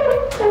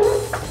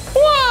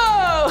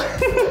 Whoa,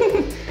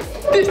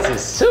 this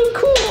is so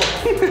cool.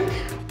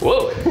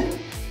 Whoa,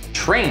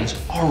 trains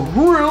are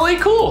really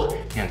cool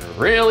and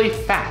really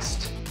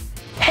fast.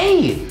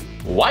 Hey,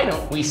 why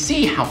don't we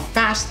see how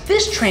fast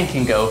this train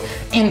can go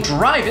and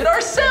drive it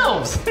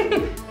ourselves?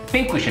 I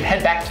think we should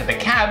head back to the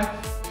cab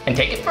and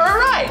take it for a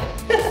ride.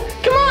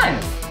 Come on.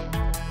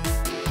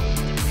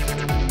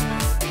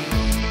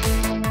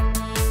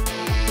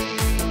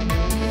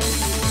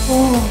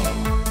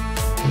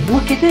 Oh,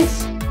 look at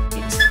this.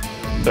 It's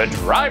the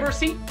driver's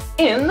seat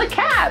in the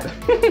cab.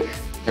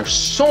 There's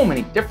so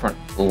many different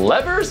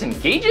levers and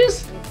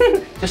gauges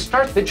to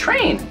start the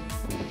train.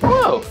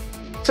 Whoa,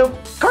 so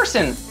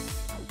Carson,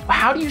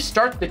 how do you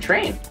start the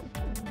train?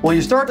 Well,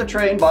 you start the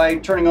train by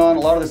turning on a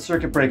lot of the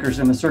circuit breakers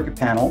in the circuit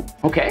panel.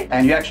 Okay.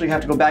 And you actually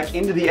have to go back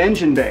into the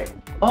engine bay.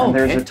 Oh, and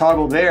there's okay. a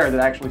toggle there that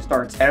actually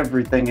starts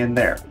everything in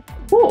there.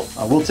 Cool.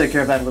 We'll take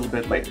care of that a little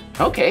bit later.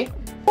 Okay.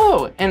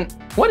 Whoa, and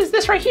what is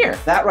this right here?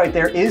 That right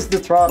there is the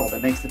throttle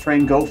that makes the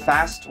train go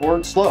fast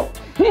or slow.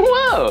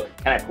 Whoa,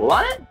 can I pull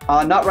on it?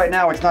 Not right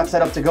now, it's not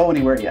set up to go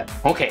anywhere yet.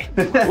 Okay,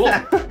 cool.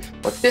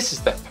 But this is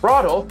the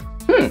throttle.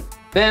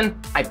 Then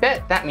I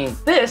bet that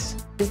means this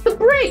is the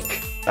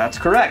brake. That's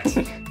correct.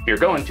 If you're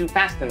going too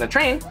fast in the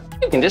train,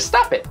 you can just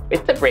stop it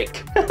with the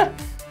brake.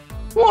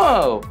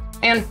 Whoa,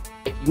 and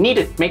if you need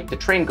to make the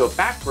train go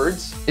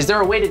backwards, is there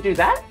a way to do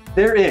that?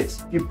 There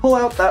is. You pull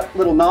out that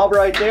little knob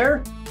right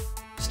there,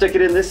 stick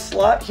it in this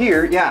slot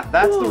here. Yeah,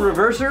 that's the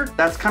reverser.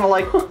 That's kind of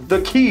like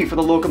the key for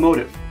the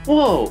locomotive.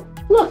 Whoa,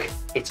 look,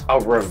 it's a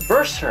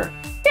reverser.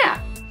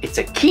 Yeah, it's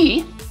a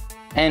key,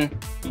 and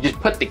you just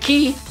put the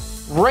key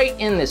right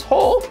in this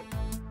hole,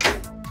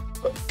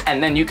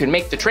 and then you can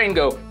make the train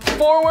go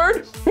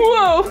forward,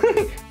 whoa,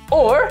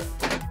 or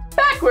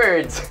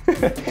backwards.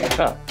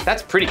 Oh,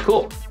 that's pretty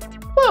cool.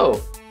 Whoa,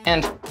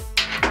 and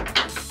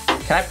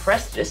can I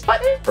press this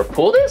button or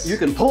pull this? You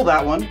can pull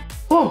that one.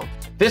 Whoa,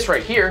 this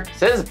right here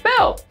says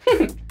bell.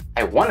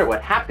 I wonder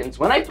what happens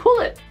when I pull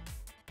it.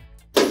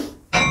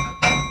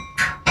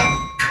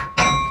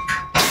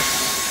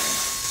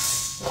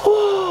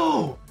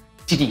 Whoa,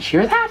 did you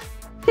hear that?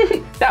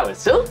 That was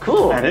so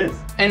cool. That is.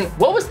 And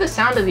what was the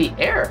sound of the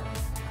air?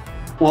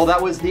 Well,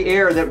 that was the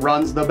air that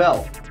runs the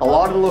bell. A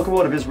lot of the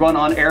locomotive is run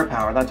on air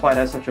power. That's why it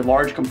has such a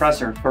large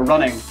compressor for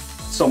running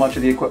so much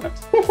of the equipment.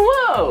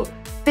 Whoa,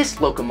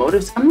 this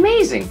locomotive's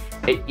amazing.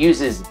 It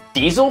uses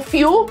diesel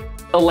fuel,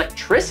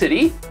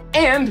 electricity,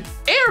 and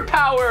air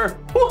power.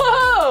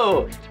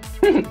 Whoa!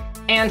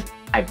 And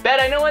I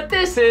bet I know what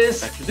this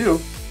is. Bet you do.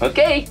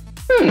 Okay.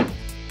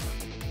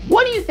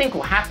 What do you think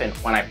will happen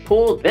when I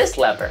pull this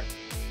lever?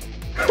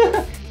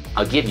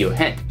 I'll give you a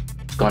hint.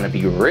 It's gonna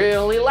be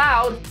really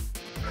loud.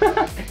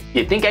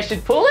 You think I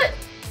should pull it?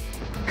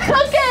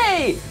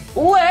 Okay,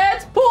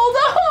 let's pull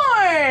the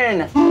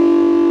horn.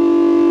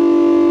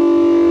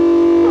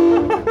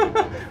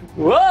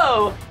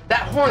 Whoa,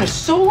 that horn is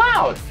so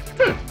loud.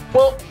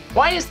 Well,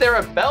 why is there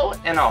a bell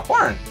and a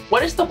horn?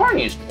 What is the horn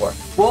used for?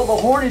 Well, the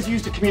horn is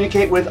used to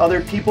communicate with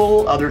other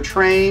people, other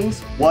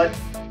trains, what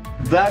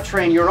that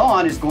train you're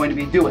on is going to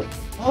be doing.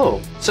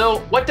 Oh, so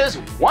what does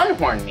one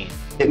horn mean?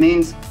 It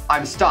means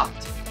I'm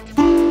stopped.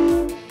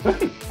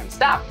 I'm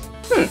stopped.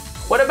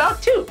 What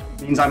about two?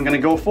 It means I'm gonna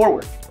go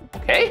forward.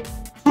 Okay.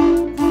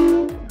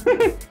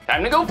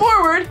 Time to go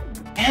forward.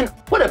 And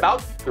what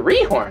about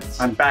three horns?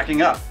 I'm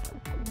backing up.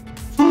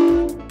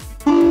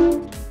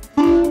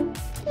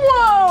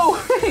 Whoa!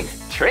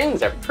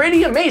 Trains are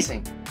pretty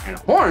amazing, and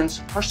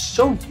horns are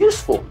so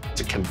useful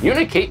to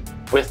communicate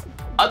with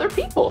other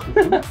people.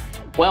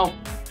 Well,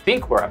 I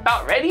think we're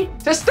about ready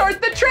to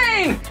start the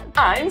train.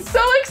 I'm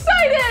so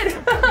excited!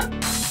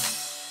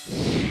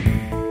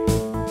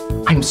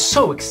 I'm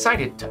so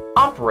excited to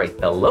operate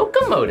the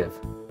locomotive.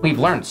 We've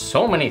learned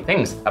so many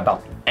things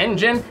about the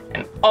engine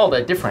and all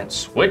the different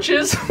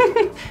switches.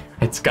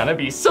 It's gonna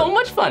be so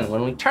much fun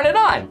when we turn it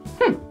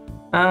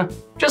on.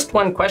 Just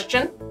one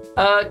question.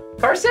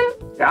 Carson?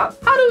 Yeah?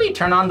 How do we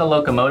turn on the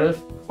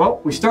locomotive? Well,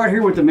 we start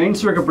here with the main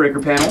circuit breaker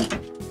panel.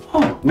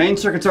 Main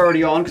circuit's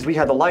already on because we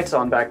had the lights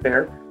on back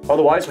there.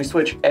 Otherwise, we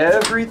switch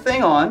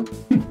everything on.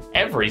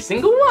 Every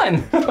single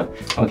one.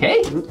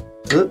 Okay.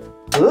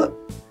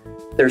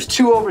 There's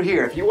two over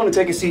here. If you want to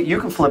take a seat, you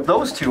can flip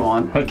those two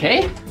on.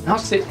 Okay. I'll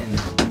sit in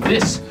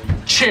this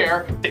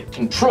chair that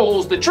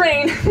controls the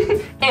train,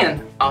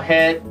 and I'll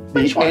head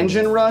The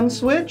engine run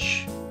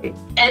switch. the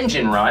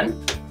engine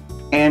run,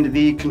 And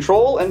the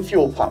control and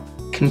fuel pump.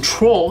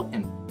 control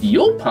and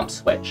fuel pump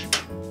switch.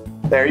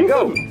 There you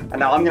go. And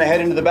now I'm gonna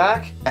head into the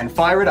back and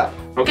fire it up.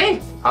 Okay,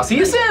 I'll see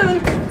you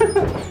soon.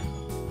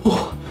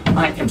 Oh,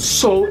 I am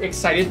so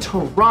excited to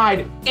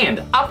ride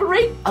and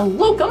operate a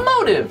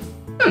locomotive.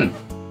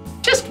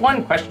 Just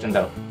one question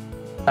though.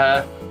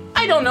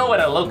 I don't know what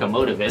a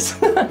locomotive is.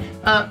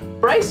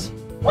 Bryce,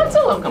 what's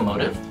a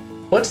locomotive?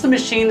 What's the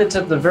machine that's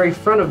at the very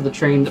front of the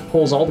train that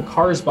pulls all the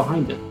cars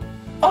behind it?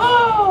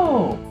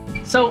 Oh,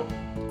 so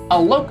a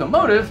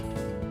locomotive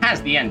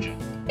has the engine.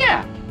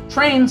 Yeah,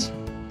 trains,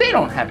 they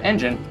don't have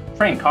engine,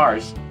 train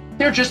cars.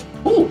 They're just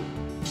pulled.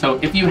 So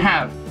if you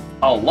have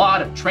a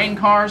lot of train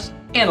cars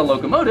and a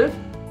locomotive,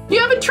 you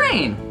have a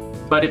train.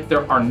 But if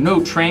there are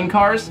no train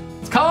cars,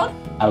 it's called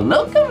a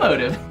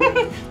locomotive.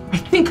 I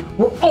think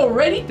we're all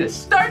ready to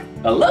start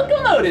a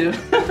locomotive.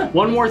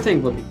 One more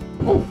thing, Blippi.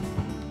 Oh,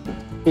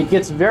 It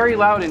gets very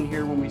loud in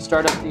here when we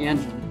start up the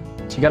engine,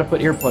 so you gotta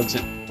put earplugs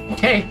in.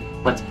 okay,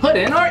 let's put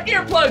in our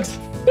earplugs.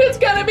 It's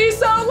gonna be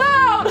so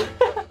loud.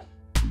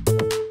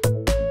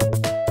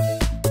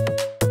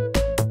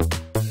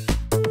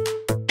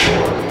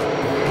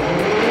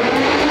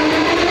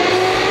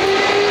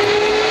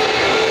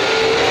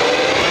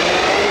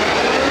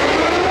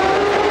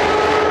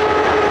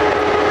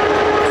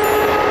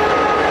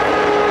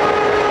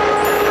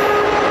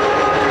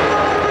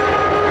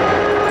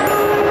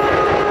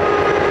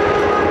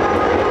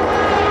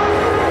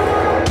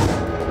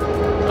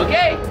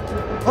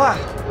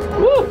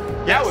 Woo,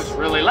 that was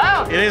really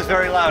loud. It is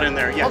very loud in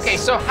there, yes. Okay,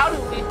 so how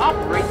do we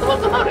operate the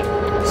locomotive?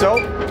 So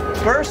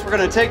first we're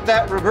gonna take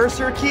that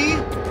reverser key.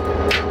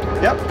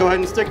 Yep, go ahead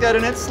and stick that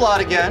in its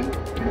slot again.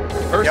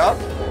 First, Yep.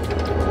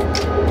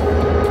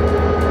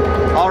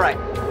 All right.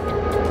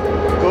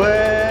 Go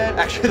ahead.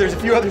 Actually, there's a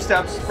few other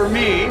steps for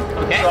me.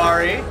 Okay.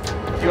 Sorry.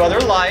 A few other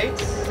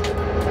lights.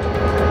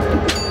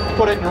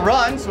 Put it in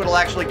run so it'll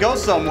actually go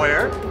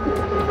somewhere.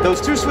 Those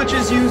two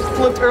switches you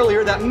flipped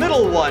earlier, that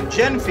middle one,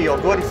 gen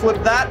field, go ahead and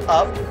flip that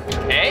up.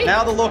 okay.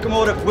 Now the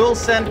locomotive will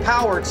send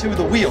power to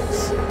the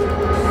wheels.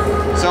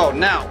 So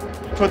now,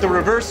 put the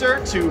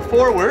reverser to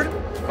forward.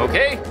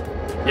 Okay,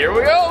 here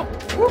we go.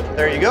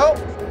 There you go.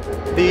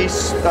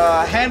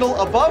 The handle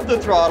above the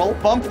throttle,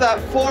 bump that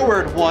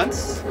forward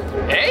once.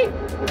 Okay.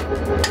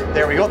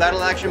 There we go.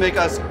 That'll actually make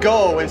us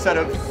go instead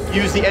of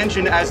use the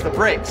engine as the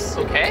brakes.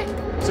 Okay.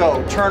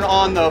 So turn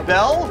on the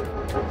bell.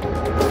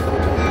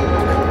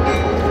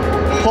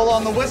 Pull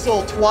on the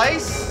whistle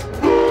twice.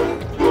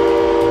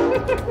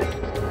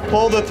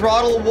 Pull the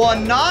throttle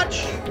one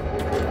notch.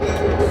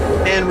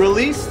 And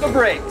release the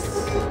brakes.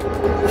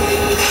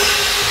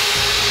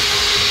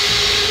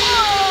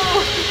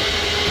 Whoa! I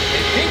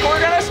think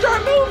we're gonna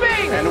start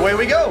moving. And away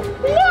we go.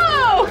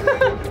 Whoa!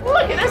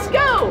 Look at us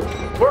go.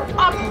 We're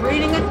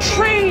operating a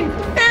train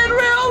in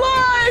real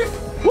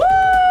life. Woo!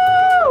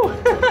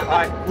 All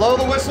right, blow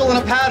the whistle in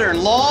a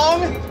pattern.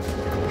 Long,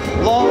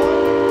 long,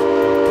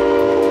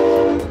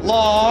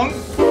 long,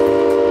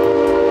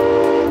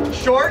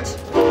 short,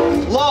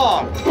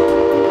 long.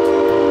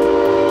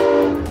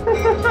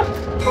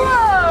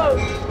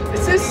 Whoa!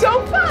 This is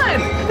so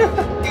fun!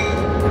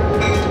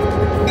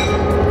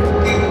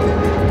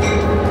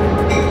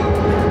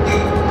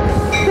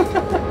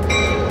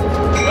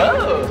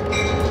 Whoa!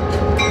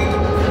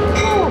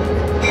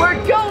 Oh,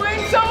 we're going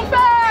so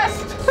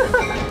fast!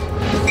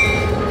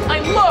 I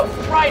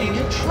love riding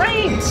in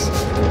trains.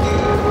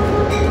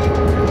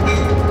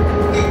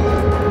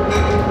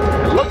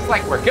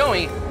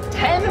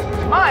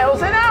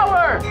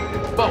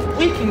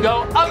 we can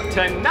go up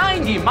to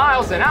 90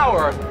 miles an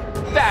hour.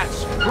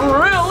 That's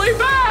really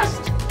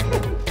fast!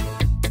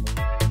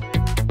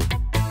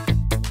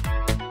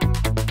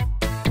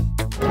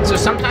 So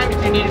sometimes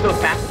you need to go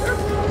faster?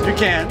 You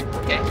can.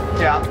 Okay.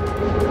 Yeah.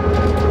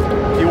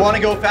 If you want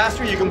to go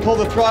faster, you can pull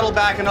the throttle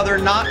back another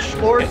notch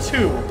or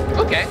two.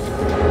 Okay.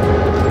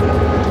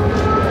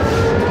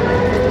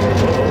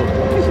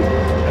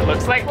 It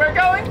looks like we're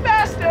going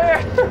faster.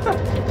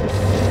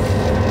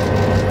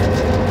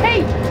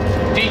 Hey,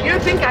 do you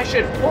think I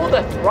should pull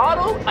the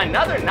throttle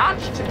another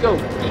notch to go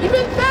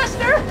even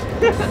faster?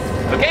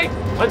 Okay,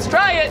 let's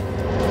try it.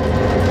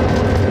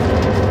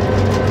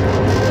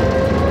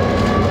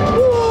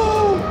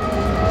 Whoa!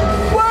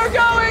 We're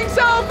going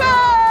so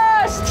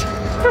fast!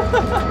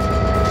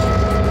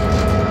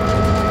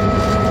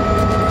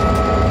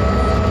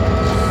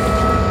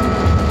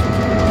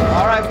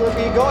 All right,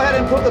 Blippi, go ahead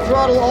and put the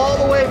throttle all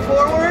the way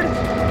forward.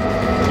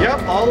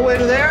 Yep, all the way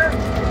to there.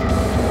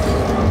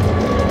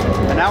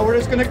 And now we're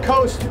just gonna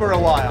coast for a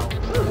while.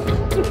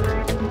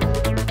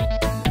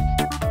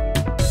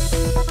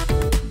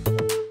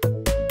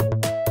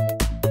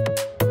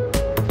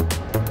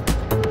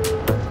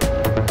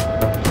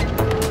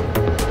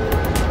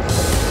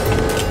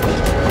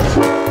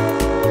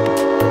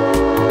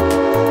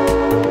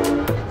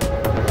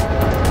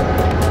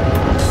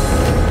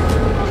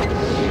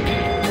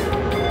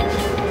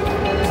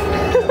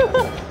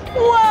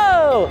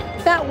 Whoa!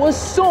 That was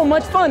so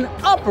much fun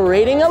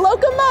operating a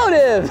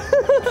locomotive!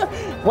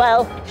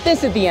 Well,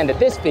 this is the end of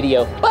this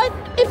video, but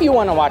if you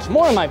want to watch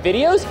more of my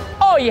videos,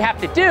 all you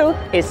have to do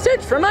is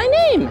search for my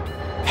name.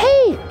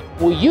 Hey,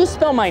 will you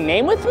spell my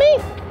name with me?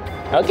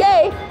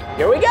 Okay,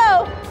 here we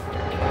go.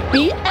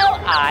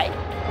 B-L-I-P-P-I,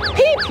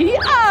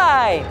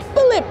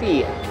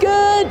 Blippi.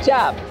 Good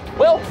job.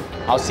 Well,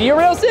 I'll see you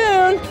real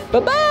soon.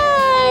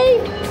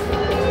 Bye-bye.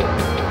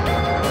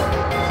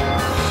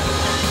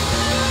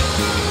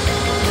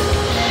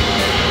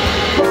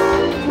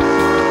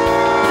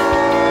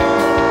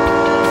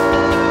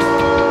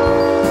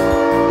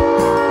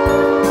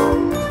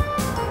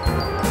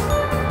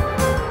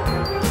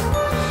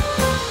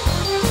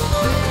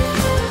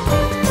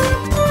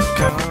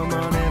 Come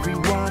on,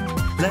 everyone,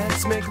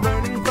 let's make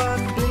learning fun.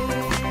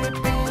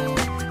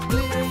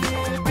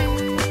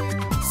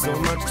 So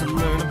much to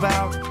learn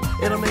about,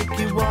 it'll make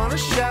you want to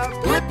shout,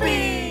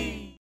 Blippi!